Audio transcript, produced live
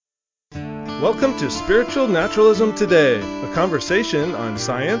Welcome to Spiritual Naturalism Today, a conversation on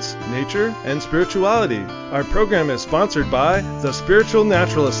science, nature, and spirituality. Our program is sponsored by the Spiritual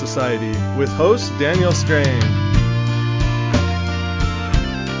Naturalist Society with host Daniel Strain.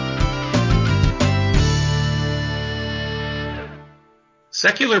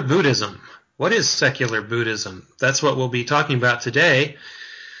 Secular Buddhism. What is secular Buddhism? That's what we'll be talking about today,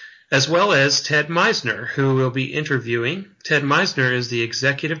 as well as Ted Meissner, who we'll be interviewing. Ted Meissner is the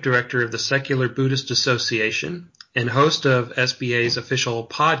executive director of the Secular Buddhist Association and host of SBA's official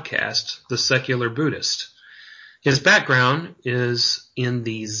podcast, The Secular Buddhist. His background is in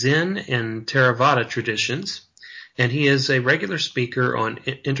the Zen and Theravada traditions, and he is a regular speaker on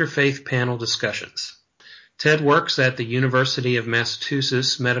interfaith panel discussions. Ted works at the University of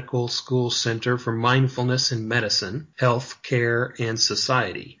Massachusetts Medical School Center for Mindfulness in Medicine, Health, Care, and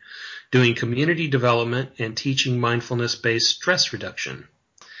Society, doing community development and teaching mindfulness-based stress reduction.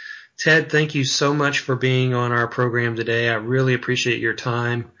 Ted, thank you so much for being on our program today. I really appreciate your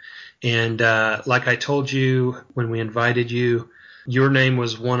time. And like I told you when we invited you, your name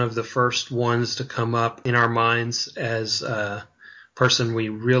was one of the first ones to come up in our minds as a person we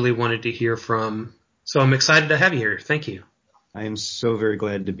really wanted to hear from. So I'm excited to have you here. Thank you. I am so very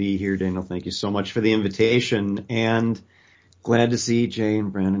glad to be here, Daniel. Thank you so much for the invitation, and glad to see Jay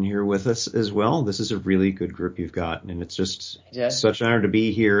and Brandon here with us as well. This is a really good group you've got, and it's just such an honor to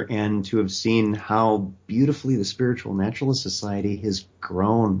be here and to have seen how beautifully the Spiritual Naturalist Society has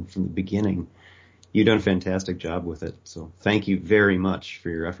grown from the beginning. You've done a fantastic job with it, so thank you very much for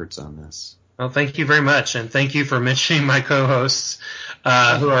your efforts on this. Well, thank you very much, and thank you for mentioning my co-hosts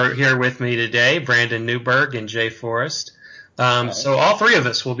who are here with me today, Brandon Newberg and Jay Forrest. So all three of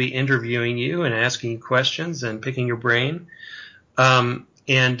us will be interviewing you and asking you questions and picking your brain. And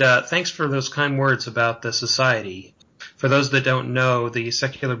thanks for those kind words about the society. For those that don't know, the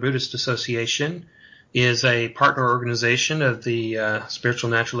Secular Buddhist Association is a partner organization of the Spiritual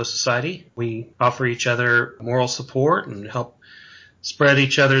Naturalist Society. We offer each other moral support and help spread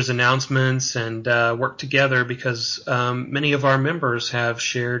each other's announcements and work together because many of our members have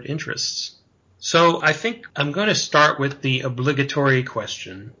shared interests. So I think I'm going to start with the obligatory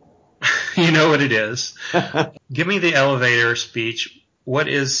question. You know what it is. Give me the elevator speech. What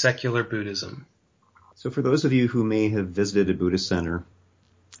is secular Buddhism? So for those of you who may have visited a Buddhist center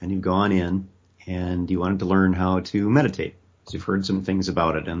and you've gone in and you wanted to learn how to meditate, so you've heard some things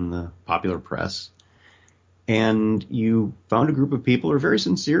about it in the popular press, and you found a group of people who are very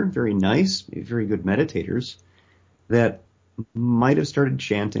sincere, very nice, very good meditators that might have started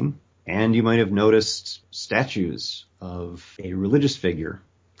chanting, and you might have noticed statues of a religious figure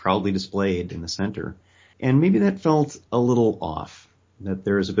proudly displayed in the center. And maybe that felt a little off, that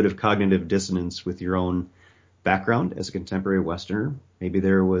there is a bit of cognitive dissonance with your own background as a contemporary Westerner. Maybe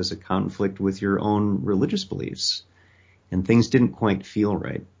there was a conflict with your own religious beliefs, and things didn't quite feel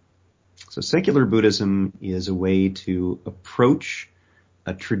right. So secular Buddhism is a way to approach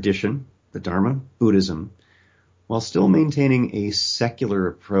a tradition, the Dharma, Buddhism, while still maintaining a secular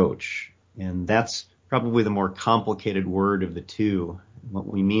approach. And that's probably the more complicated word of the two. What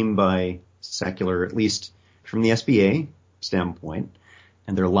we mean by secular, at least from the SBA standpoint,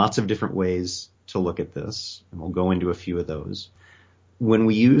 and there are lots of different ways to look at this, and we'll go into a few of those. When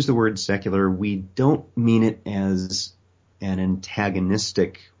we use the word secular, we don't mean it as an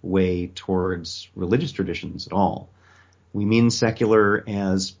antagonistic way towards religious traditions at all. We mean secular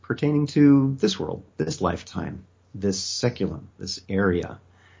as pertaining to this world, this lifetime, this seculum, this area.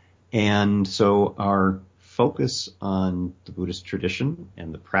 And so our focus on the Buddhist tradition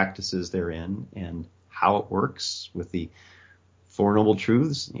and the practices therein and how it works with the Four Noble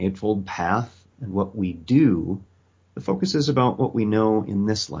Truths, the Eightfold Path, and what we do, the focus is about what we know in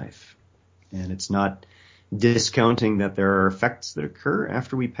this life. And it's not discounting that there are effects that occur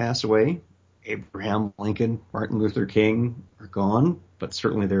after we pass away. Abraham Lincoln, Martin Luther King are gone, but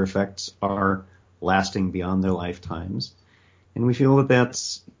certainly their effects are lasting beyond their lifetimes. And we feel that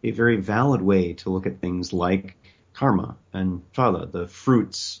that's a very valid way to look at things like karma and phala, the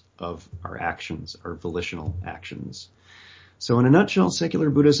fruits of our actions, our volitional actions. So in a nutshell, secular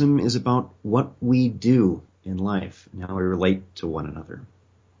Buddhism is about what we do in life and how we relate to one another.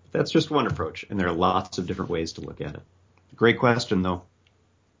 That's just one approach, and there are lots of different ways to look at it. Great question, though.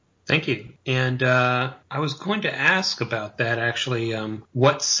 Thank you. And I was going to ask about that, actually,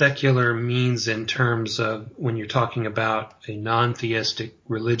 what secular means in terms of when you're talking about a non-theistic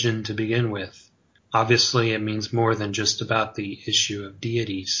religion to begin with. Obviously, it means more than just about the issue of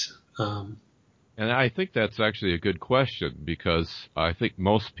deities. And I think that's actually a good question, because I think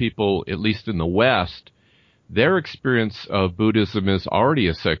most people, at least in the West, their experience of Buddhism is already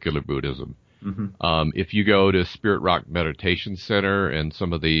a secular Buddhism. If you go to Spirit Rock Meditation Center and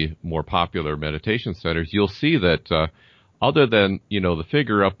some of the more popular meditation centers, you'll see that other than, the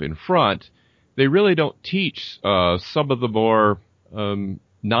figure up in front, they really don't teach some of the more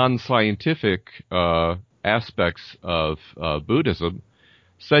non-scientific aspects of Buddhism,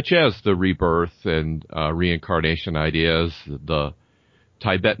 such as the rebirth and reincarnation ideas. The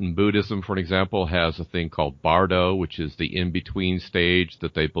Tibetan Buddhism, for example, has a thing called Bardo, which is the in-between stage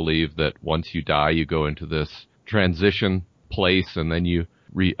that they believe that once you die, you go into this transition place and then you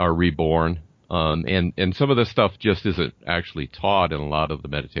are reborn. And some of this stuff just isn't actually taught in a lot of the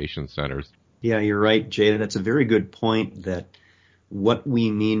meditation centers. Yeah, you're right, Jay. That's a very good point, that what we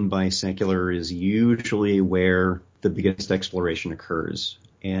mean by secular is usually where the biggest exploration occurs.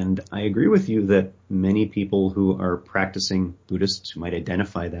 And I agree with you that many people who are practicing Buddhists, who might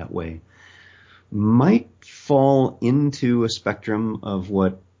identify that way, might fall into a spectrum of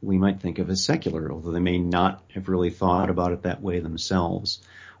what we might think of as secular, although they may not have really thought about it that way themselves.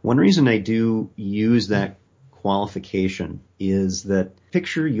 One reason I do use that qualification is that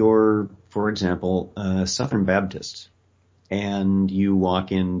picture you're, for example, a Southern Baptist, and you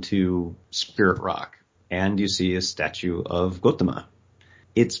walk into Spirit Rock and you see a statue of Gautama.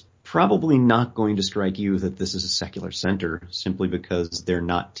 It's probably not going to strike you that this is a secular center simply because they're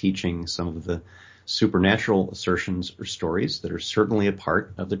not teaching some of the supernatural assertions or stories that are certainly a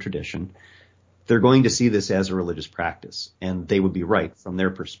part of the tradition. They're going to see this as a religious practice, and they would be right from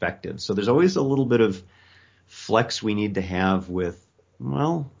their perspective. So there's always a little bit of flex we need to have with,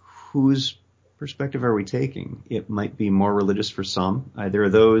 well, whose perspective are we taking? It might be more religious for some. There are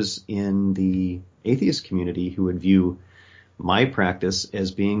those in the atheist community who would view my practice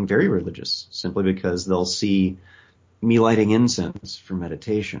as being very religious, simply because they'll see me lighting incense for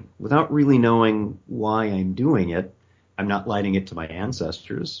meditation without really knowing why I'm doing it. I'm not lighting it to my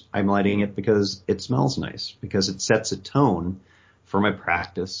ancestors. I'm lighting it because it smells nice, because it sets a tone for my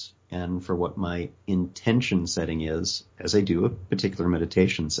practice and for what my intention setting is as I do a particular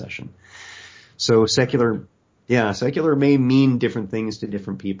meditation session. So secular may mean different things to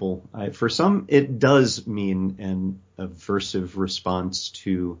different people. For some, it does mean an aversive response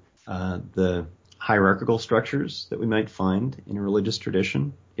to the hierarchical structures that we might find in a religious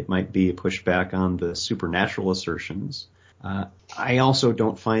tradition. It might be a pushback on the supernatural assertions. I also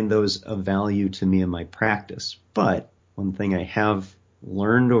don't find those of value to me in my practice. But one thing I have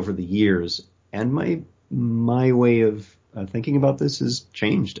learned over the years, and my way of thinking about this has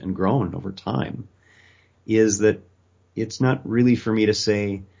changed and grown over time, is that it's not really for me to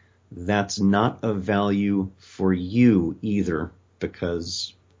say that's not of value for you either,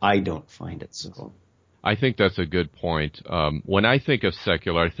 because I don't find it so. I think that's a good point. When I think of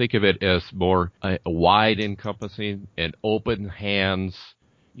secular, I think of it as more wide encompassing and open hands.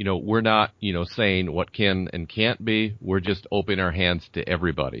 We're not, saying what can and can't be. We're just opening our hands to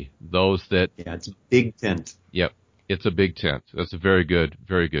everybody. Those that... Yeah, it's a big tent. Yep. It's a big tent. That's very good.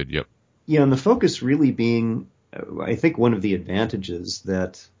 Very good. Yep. Yeah, and the focus really being, I think one of the advantages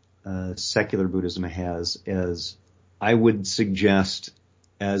that secular Buddhism has, as I would suggest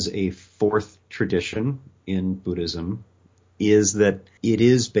as a fourth tradition in Buddhism, is that it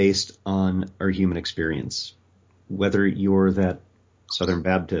is based on our human experience. Whether you're that Southern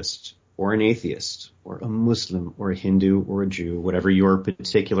Baptist or an atheist or a Muslim or a Hindu or a Jew, whatever your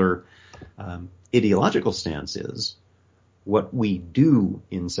particular ideological stance is, what we do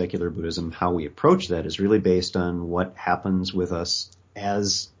in secular Buddhism, how we approach that, is really based on what happens with us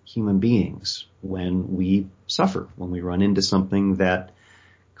as human beings when we suffer, when we run into something that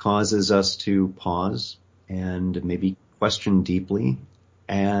causes us to pause and maybe question deeply.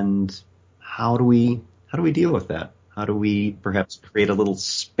 And how do we deal with that? How do we perhaps create a little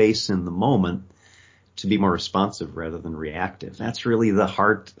space in the moment to be more responsive rather than reactive? That's really the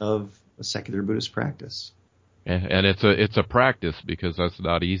heart of a secular Buddhist practice. And it's a practice, because that's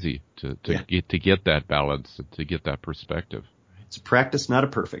not easy to get that balance, to get that perspective. It's a practice, not a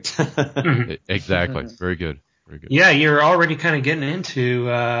perfect. Exactly. Very good. Very good. Yeah, you're already kind of getting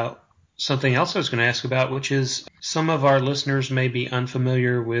into something else I was going to ask about, which is some of our listeners may be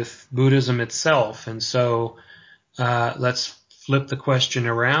unfamiliar with Buddhism itself. And so let's flip the question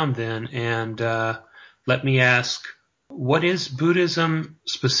around then, and let me ask, what is Buddhism,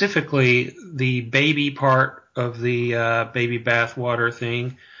 specifically the baby part of the baby bathwater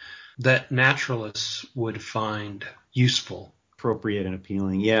thing, that naturalists would find useful? Appropriate and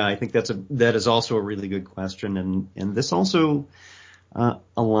appealing. Yeah, I think that is also a really good question, and this also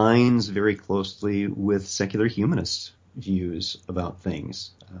aligns very closely with secular humanist views about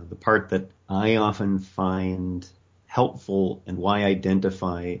things. The part that I often find helpful and why I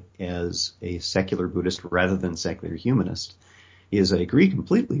identify as a secular Buddhist rather than secular humanist is I agree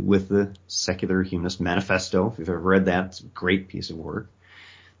completely with the Secular Humanist Manifesto. If you've ever read that, it's a great piece of work.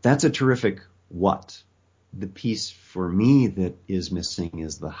 That's a terrific what. The piece for me that is missing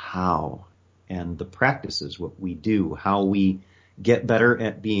is the how and the practices, what we do, how we get better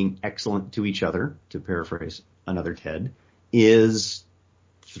at being excellent to each other, to paraphrase another Ted, is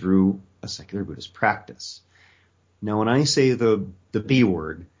through a secular Buddhist practice. Now, when I say the B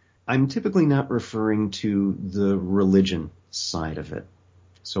word, I'm typically not referring to the religion side of it.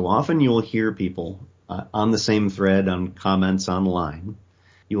 So often you'll hear people on the same thread on comments online,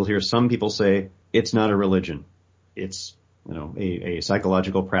 you will hear some people say, it's not a religion. It's, a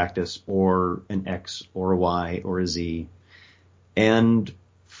psychological practice or an X or a Y or a Z. And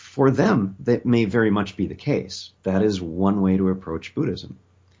for them, that may very much be the case. That is one way to approach Buddhism.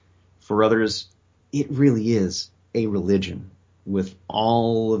 For others, it really is a religion with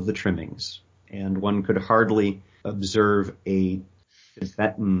all of the trimmings. And one could hardly observe a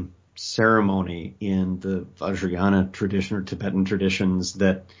Tibetan ceremony in the Vajrayana tradition or Tibetan traditions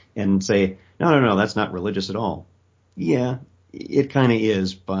and say, no, that's not religious at all. Yeah, it kind of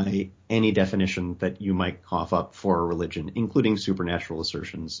is by any definition that you might cough up for a religion, including supernatural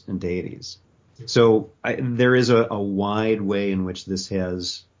assertions and deities. So there is a wide way in which this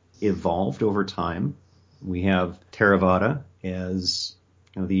has evolved over time. We have Theravada as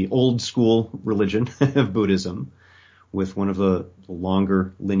the old school religion of Buddhism, with one of the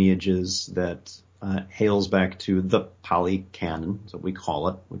longer lineages that hails back to the Pali Canon, is what we call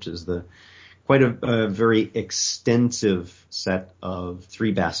it, which is quite a very extensive set of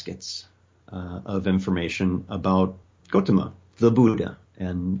 3 baskets of information about Gautama, the Buddha,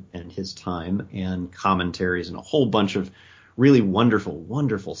 and his time, and commentaries, and a whole bunch of really wonderful,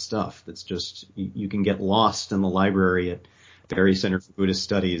 wonderful stuff that's just, you can get lost in the library at Barry Center for Buddhist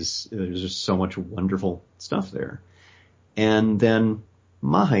Studies. There's just so much wonderful stuff there. And then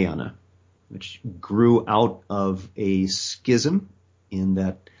Mahayana, which grew out of a schism in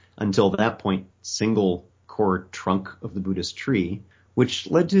that, until that point, single core trunk of the Buddhist tree, which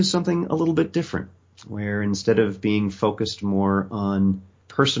led to something a little bit different, where instead of being focused more on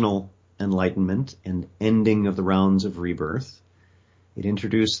personal enlightenment and ending of the rounds of rebirth, it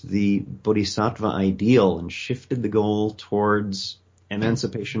introduced the bodhisattva ideal and shifted the goal towards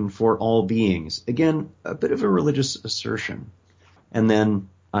emancipation for all beings. Again, a bit of a religious assertion. And then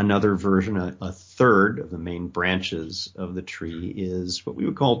another version, a third of the main branches of the tree, is what we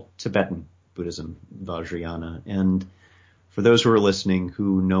would call Tibetan Buddhism, Vajrayana. And for those who are listening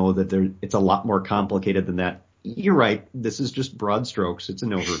who know that it's a lot more complicated than that, you're right, this is just broad strokes. It's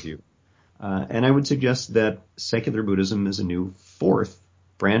an overview. And I would suggest that secular Buddhism is a new 4th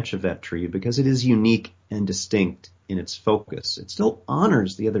branch of that tree because it is unique and distinct in its focus. It still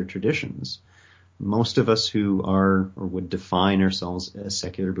honors the other traditions. Most of us who are or would define ourselves as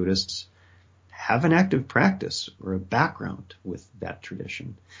secular Buddhists have an active practice or a background with that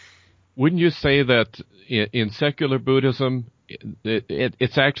tradition. Wouldn't you say that in secular Buddhism,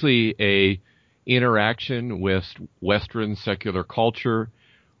 it's actually a interaction with Western secular culture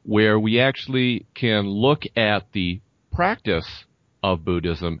where we actually can look at the practice of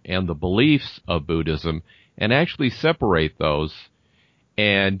Buddhism and the beliefs of Buddhism and actually separate those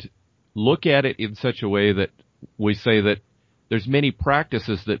and look at it in such a way that we say that there's many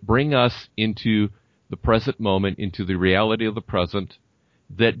practices that bring us into the present moment, into the reality of the present,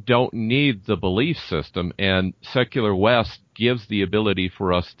 that don't need the belief system, and secular West gives the ability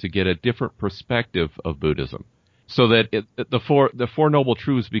for us to get a different perspective of Buddhism. So that the four noble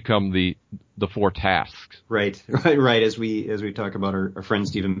truths become the 4 tasks. Right. As we talk about our friend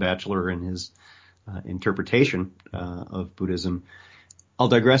Stephen Batchelor and his interpretation of Buddhism, I'll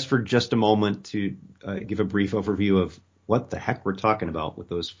digress for just a moment to give a brief overview of what the heck we're talking about with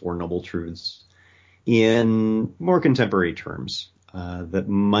those 4 noble truths in more contemporary terms that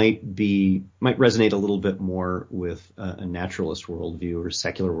might resonate a little bit more with a naturalist worldview or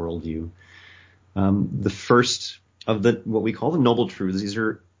secular worldview. The first of what we call the noble truths, these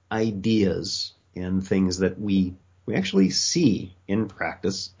are ideas and things that we actually see in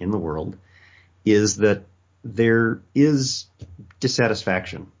practice in the world, is that there is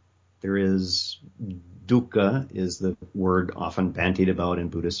dissatisfaction. There is dukkha, is the word often bandied about in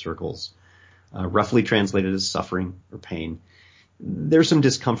Buddhist circles, roughly translated as suffering or pain. There's some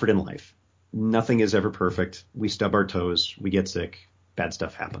discomfort in life. Nothing is ever perfect. We stub our toes. We get sick. Bad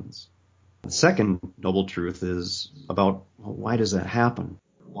stuff happens. The second noble truth is about, well, why does that happen?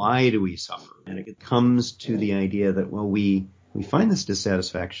 Why do we suffer? And it comes to the idea that, well, we find this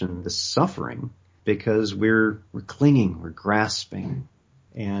dissatisfaction, this suffering, because we're clinging, we're grasping.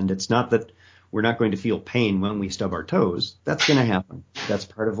 And it's not that we're not going to feel pain when we stub our toes. That's going to happen. That's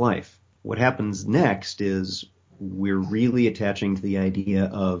part of life. What happens next is we're really attaching to the idea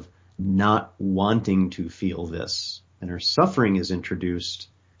of not wanting to feel this. And our suffering is introduced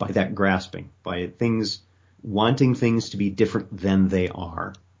by that grasping, by wanting things to be different than they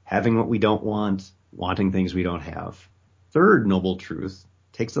are, having what we don't want, wanting things we don't have. Third noble truth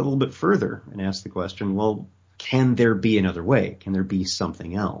takes it a little bit further and asks the question, well, can there be another way? Can there be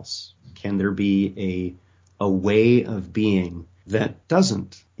something else? Can there be a way of being that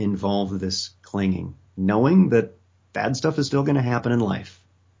doesn't involve this clinging, knowing that bad stuff is still going to happen in life?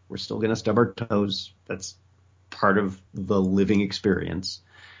 We're still going to stub our toes. That's part of the living experience.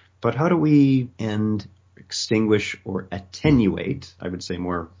 But how do we extinguish or attenuate, I would say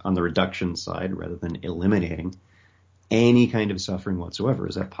more on the reduction side rather than eliminating, any kind of suffering whatsoever?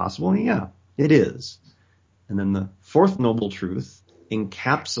 Is that possible? Yeah, it is. And then the fourth noble truth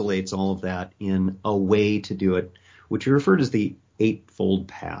encapsulates all of that in a way to do it, which we refer to as the Eightfold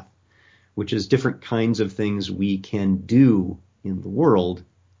Path, which is different kinds of things we can do in the world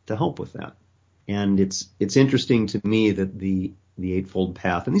to help with that. And it's interesting to me that the Eightfold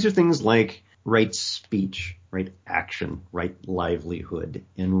Path, and these are things like right speech, right action, right livelihood.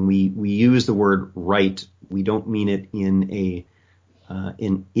 And when we use the word right, we don't mean it in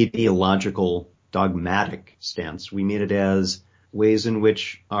an ideological, dogmatic stance. We mean it as ways in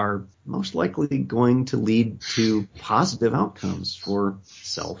which are most likely going to lead to positive outcomes for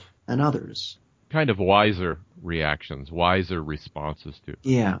self and others. Kind of wiser reactions, wiser responses to.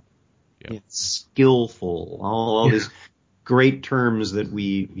 Yeah. It's skillful, all these great terms that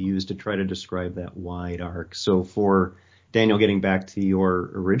we use to try to describe that wide arc. So for Daniel, getting back to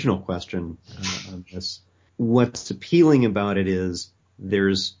your original question on this, what's appealing about it is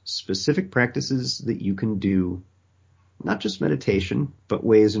there's specific practices that you can do, not just meditation, but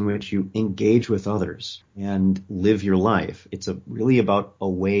ways in which you engage with others and live your life. It's really about a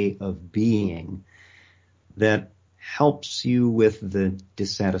way of being that helps you with the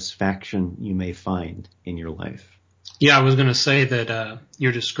dissatisfaction you may find in your life. Yeah, I was going to say that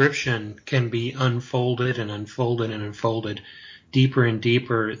your description can be unfolded and unfolded and unfolded deeper and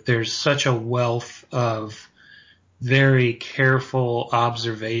deeper. There's such a wealth of very careful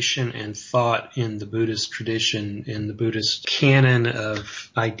observation and thought in the Buddhist tradition, in the Buddhist canon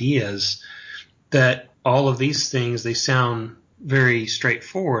of ideas, that all of these things, they sound very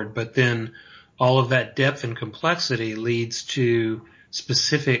straightforward, but then all of that depth and complexity leads to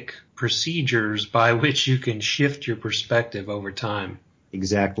specific procedures by which you can shift your perspective over time.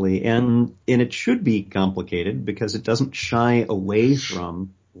 Exactly. And it should be complicated because it doesn't shy away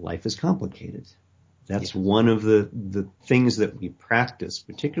from life is complicated. That's one of the things that we practice,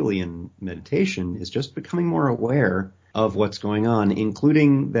 particularly in meditation, is just becoming more aware of what's going on,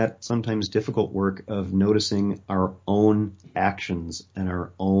 including that sometimes difficult work of noticing our own actions and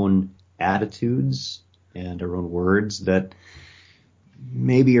our own attitudes and our own words that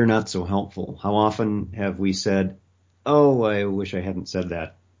maybe are not so helpful. How often have we said, oh, I wish I hadn't said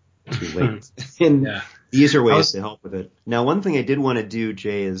that too late? And these are ways to help with it. Now, one thing I did want to do,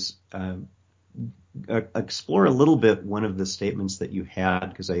 Jay, is explore a little bit one of the statements that you had,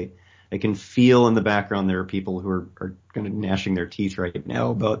 because I can feel in the background there are people who are kind of gnashing their teeth right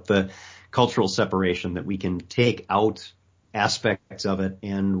now about the cultural separation, that we can take out aspects of it.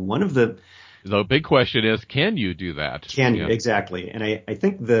 And one of the big question is, can you do that? Can you? Exactly. And I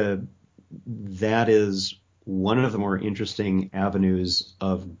think that is one of the more interesting avenues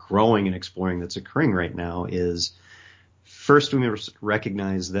of growing and exploring that's occurring right now. Is first, we must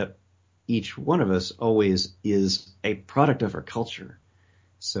recognize that each one of us always is a product of our culture.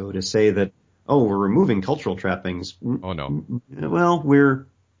 So to say that, oh, we're removing cultural trappings. Oh, no. Well,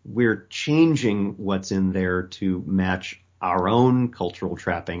 we're changing what's in there to match our own cultural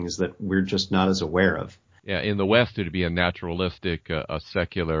trappings that we're just not as aware of. Yeah, in the West, it would be a naturalistic, a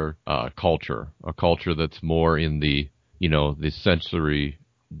secular culture, a culture that's more in the sensory,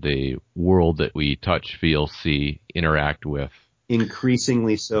 the world that we touch, feel, see, interact with.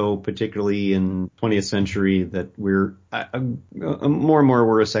 Increasingly so, particularly in 20th century, that we're more and more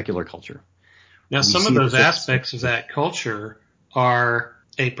we're a secular culture. Now, some of those aspects of that culture are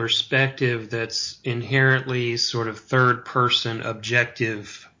a perspective that's inherently sort of third-person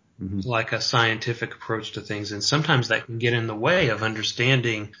objective, like a scientific approach to things. And sometimes that can get in the way of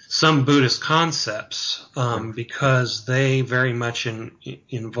understanding some Buddhist concepts because they very much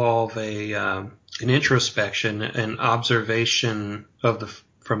involve an introspection, an observation of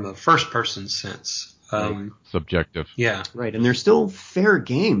from the first-person sense subjective. Yeah. Right, and they're still fair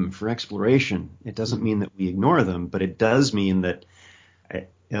game for exploration. It doesn't mean that we ignore them, but it does mean that,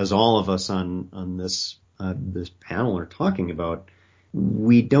 as all of us on this panel are talking about,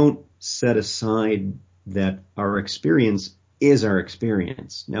 we don't set aside that our experience is our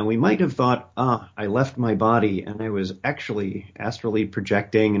experience. Now, we might have thought, I left my body and I was actually astrally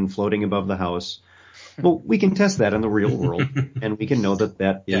projecting and floating above the house. Well, we can test that in the real world, and we can know that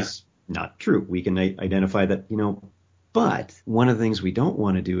that is not true. We can identify that, but one of the things we don't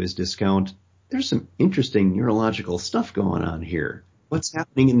want to do is discount, there's some interesting neurological stuff going on here. What's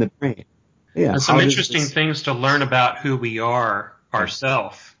happening in the brain? Yeah. There's some interesting things to learn about who we are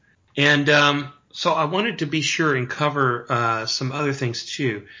ourselves. And so I wanted to be sure and cover some other things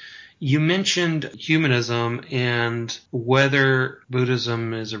too. You mentioned humanism and whether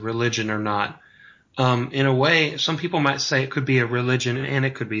Buddhism is a religion or not. In a way, some people might say it could be a religion and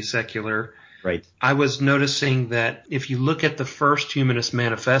it could be secular. Right. I was noticing that if you look at the first Humanist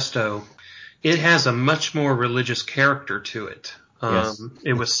Manifesto, it has a much more religious character to it. Yes.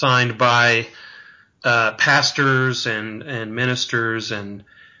 It was signed by pastors and ministers, and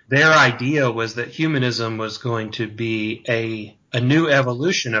their idea was that humanism was going to be a new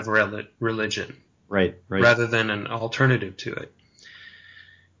evolution of religion, right, rather than an alternative to it.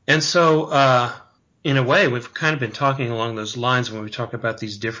 And so, in a way, we've kind of been talking along those lines when we talk about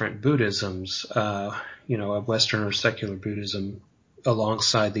these different Buddhisms, a Western or secular Buddhism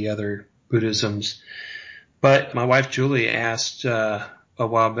alongside the other Buddhisms. But my wife Julie asked a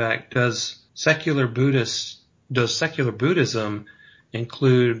while back, does secular Buddhism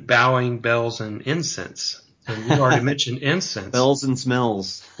include bowing, bells, and incense? And you already mentioned incense. Bells and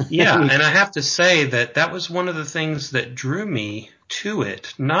smells. Yeah, and I have to say that was one of the things that drew me to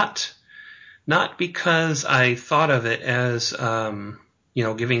it. Not because I thought of it as,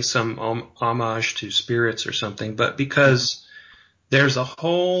 giving some homage to spirits or something, but because there's a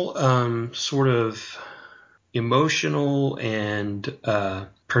whole sort of emotional and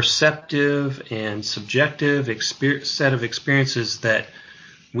perceptive and subjective set of experiences that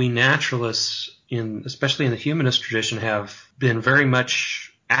we naturalists, especially in the humanist tradition, have been very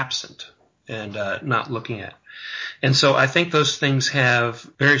much absent and not looking at. And so I think those things have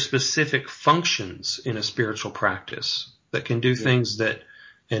very specific functions in a spiritual practice that can do things that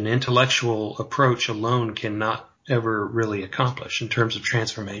an intellectual approach alone cannot ever really accomplish in terms of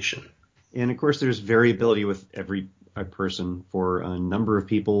transformation. And of course, there's variability with every person. For a number of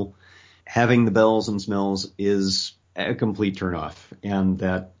people, having the bells and smells is a complete turnoff, and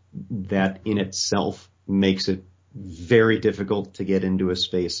that in itself makes it very difficult to get into a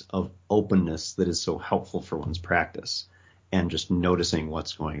space of openness that is so helpful for one's practice and just noticing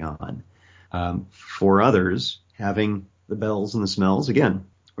what's going on. For others, having the bells and the smells, again,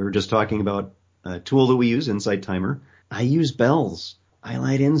 we were just talking about a tool that we use, Insight Timer. I use bells. I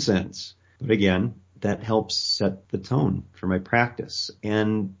light incense. But again, that helps set the tone for my practice.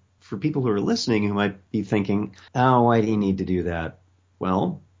 And for people who are listening who might be thinking, oh, why do you need to do that?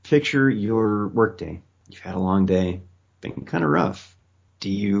 Well, picture your workday. You've had a long day, been kind of rough. Do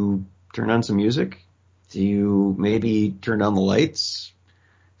you turn on some music? Do you maybe turn down the lights?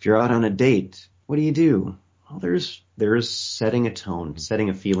 If you're out on a date, what do you do? Well, there's setting a tone, setting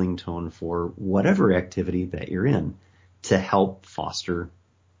a feeling tone for whatever activity that you're in to help foster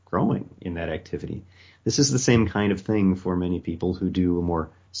growing in that activity. This is the same kind of thing for many people who do a more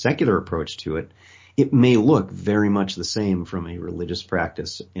secular approach to it. It may look very much the same from a religious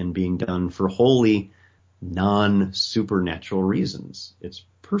practice and being done for wholly non-supernatural reasons. It's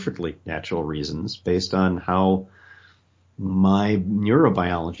perfectly natural reasons based on how my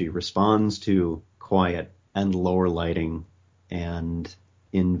neurobiology responds to quiet and lower lighting and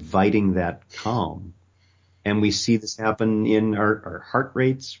inviting that calm. And we see this happen in our heart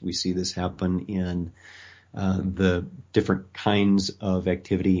rates. We see this happen in the different kinds of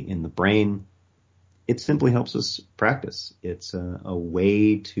activity in the brain. It simply helps us practice. It's a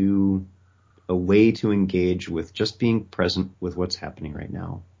way to engage with just being present with what's happening right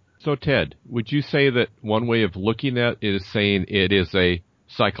now. So, Ted, would you say that one way of looking at it is saying it is a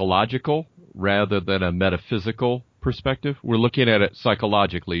psychological rather than a metaphysical perspective? We're looking at it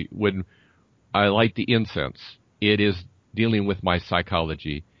psychologically. When I light the incense, it is dealing with my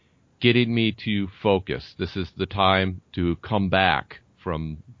psychology, getting me to focus. This is the time to come back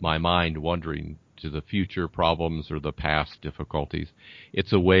from my mind wandering to the future problems or the past difficulties.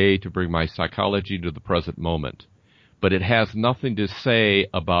 It's a way to bring my psychology to the present moment. But it has nothing to say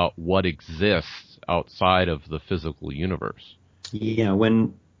about what exists outside of the physical universe. Yeah,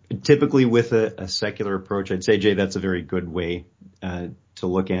 when typically with a secular approach, I'd say, Jay, that's a very good way to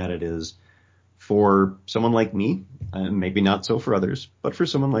look at it, is for someone like me, maybe not so for others, but for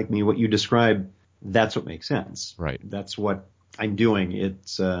someone like me, what you describe, that's what makes sense. Right. That's what I'm doing.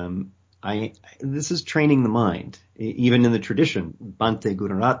 It's, this is training the mind, even in the tradition, Bhante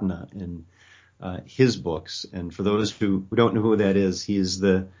Gunaratna in his books. And for those who don't know who that is, he is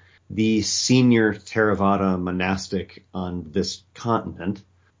the senior Theravada monastic on this continent.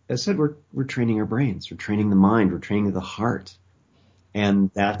 As I said, we're training our brains, we're training the mind, we're training the heart.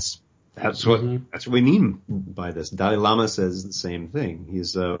 And that's what we mean by this. Dalai Lama says the same thing.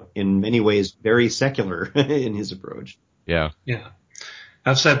 He's in many ways very secular in his approach. Yeah. Yeah.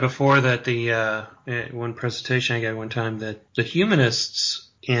 I've said before that one presentation I gave one time that the humanists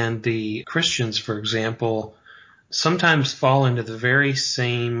and the Christians, for example, sometimes fall into the very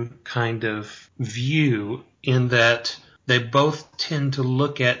same kind of view in that they both tend to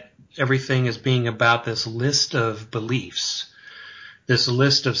look at everything as being about this list of beliefs, this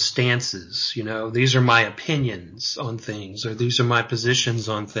list of stances. These are my opinions on things, or these are my positions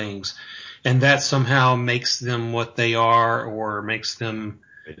on things. And that somehow makes them what they are, or makes them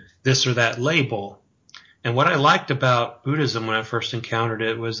this or that label. And what I liked about Buddhism when I first encountered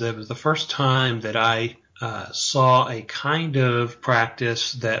it was that it was the first time that I saw a kind of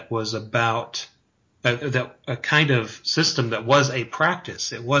practice that was about a kind of system that was a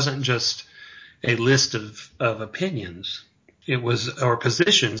practice. It wasn't just a list of opinions. It was, or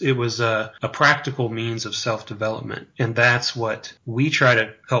positions. It was a practical means of self-development. And that's what we try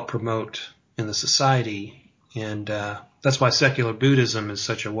to help promote in the society. And that's why secular Buddhism is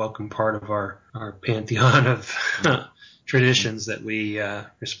such a welcome part of our pantheon of traditions that we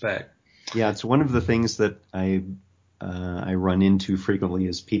respect. Yeah, it's one of the things that I run into frequently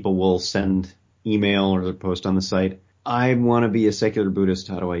is people will send email or post on the site, I want to be a secular Buddhist,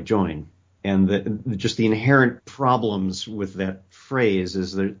 how do I join? And just the inherent problems with that phrase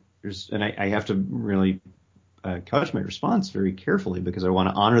is and I have to really couch my response very carefully because I want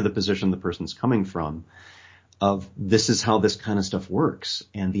to honor the position the person's coming from of this is how this kind of stuff works.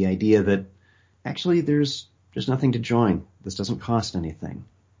 And the idea that actually there's nothing to join. This doesn't cost anything.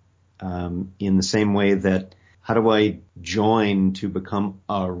 In the same way that how do I join to become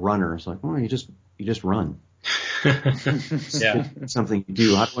a runner? It's like, oh, you just run. Yeah. Something you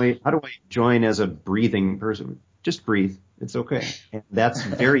do. How do I join as a breathing person? Just breathe. It's okay. And that's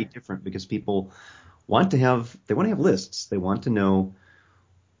very different because people want to have lists. They want to know,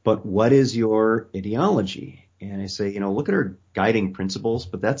 but what is your ideology? And I say, look at our guiding principles,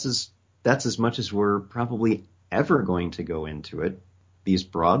 but that's as much as we're probably ever going to go into it, these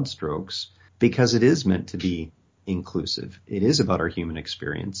broad strokes, because it is meant to be inclusive. It is about our human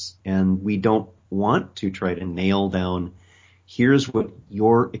experience, and we don't want to try to nail down, here's what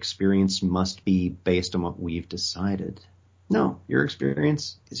your experience must be based on what we've decided. No, your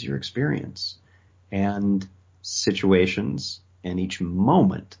experience is your experience. And situations and each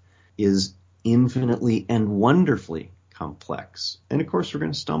moment is infinitely and wonderfully complex. And of course, we're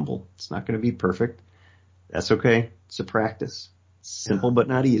going to stumble. It's not going to be perfect. That's okay. It's a practice. Simple, but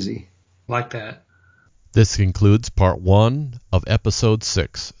not easy. Like that. This concludes part 1 of episode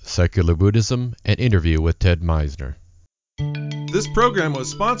 6, Secular Buddhism, an interview with Ted Meissner. This program was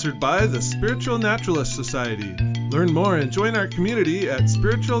sponsored by the Spiritual Naturalist Society. Learn more and join our community at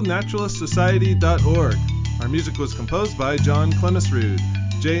spiritualnaturalistsociety.org. Our music was composed by John Clemisrude.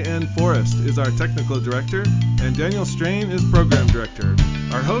 J.N. Forrest is our technical director, and Daniel Strain is program director.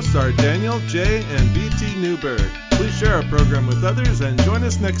 Our hosts are Daniel, J., and B.T. Newberg. Please share our program with others and join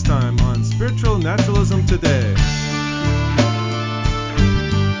us next time on Spiritual Naturalism Today.